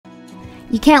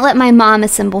You can't let my mom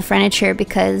assemble furniture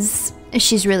because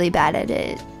she's really bad at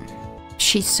it.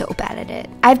 She's so bad at it.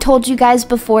 I've told you guys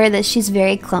before that she's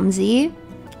very clumsy.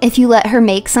 If you let her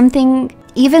make something,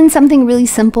 even something really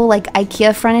simple like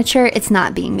IKEA furniture, it's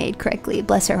not being made correctly,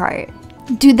 bless her heart.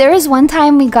 Dude, there was one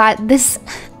time we got this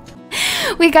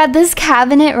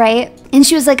cabinet, right? And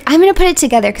she was like, I'm gonna put it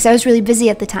together because I was really busy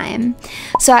at the time.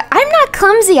 So I'm not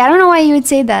clumsy. I don't know why you would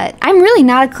say that. I'm really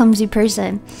not a clumsy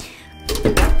person.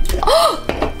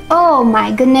 Oh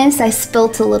my goodness, I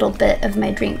spilt a little bit of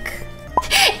my drink.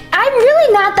 I'm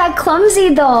really not that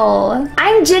clumsy though.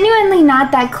 I'm genuinely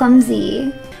not that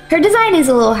clumsy. Her design is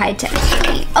a little high-tech.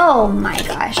 Oh my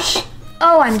gosh.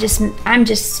 Oh, I'm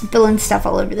just spilling stuff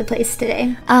all over the place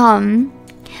today.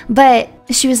 But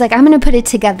she was like, I'm gonna put it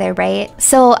together, right?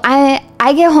 So I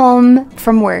get home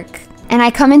from work and I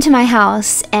come into my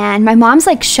house and my mom's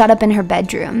like shut up in her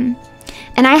bedroom.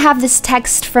 And I have this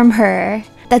text from her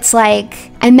that's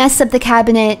like, I messed up the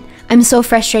cabinet. I'm so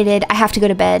frustrated. I have to go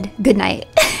to bed. Good night.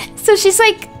 So she's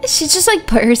just like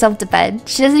put herself to bed.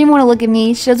 She doesn't even want to look at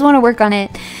me. She doesn't want to work on it.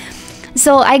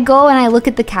 So I go and I look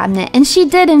at the cabinet and she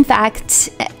did in fact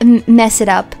mess it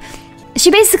up. She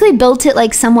basically built it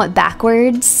like somewhat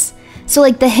backwards. So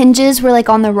like the hinges were like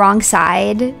on the wrong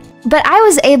side. But I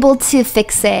was able to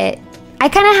fix it. I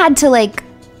kind of had to like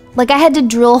I had to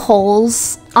drill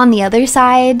holes on the other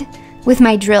side with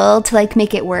my drill to like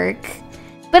make it work.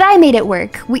 But I made it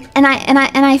work. And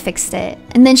I fixed it.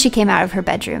 And then she came out of her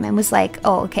bedroom and was like,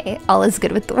 oh, okay, all is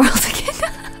good with the world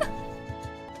again.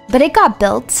 But it got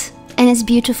built and it's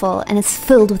beautiful and it's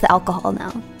filled with alcohol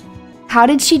now. How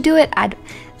did she do it?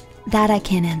 That I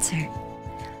can't answer.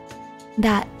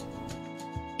 That,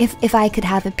 if I could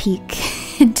have a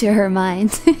peek into her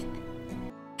mind.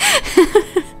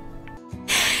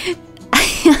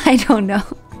 I don't know.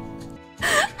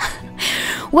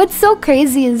 What's so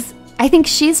crazy is I think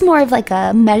she's more of like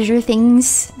a measure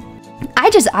things. I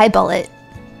just eyeball it.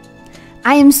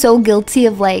 I am so guilty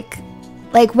of like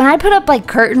when I put up like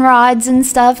curtain rods and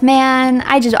stuff, man,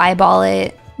 I just eyeball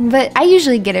it. But I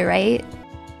usually get it right.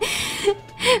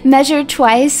 Measure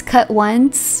twice, cut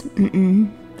once.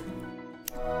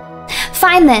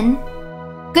 Fine then.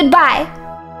 Goodbye.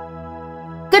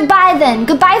 Goodbye then.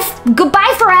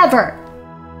 Goodbye forever.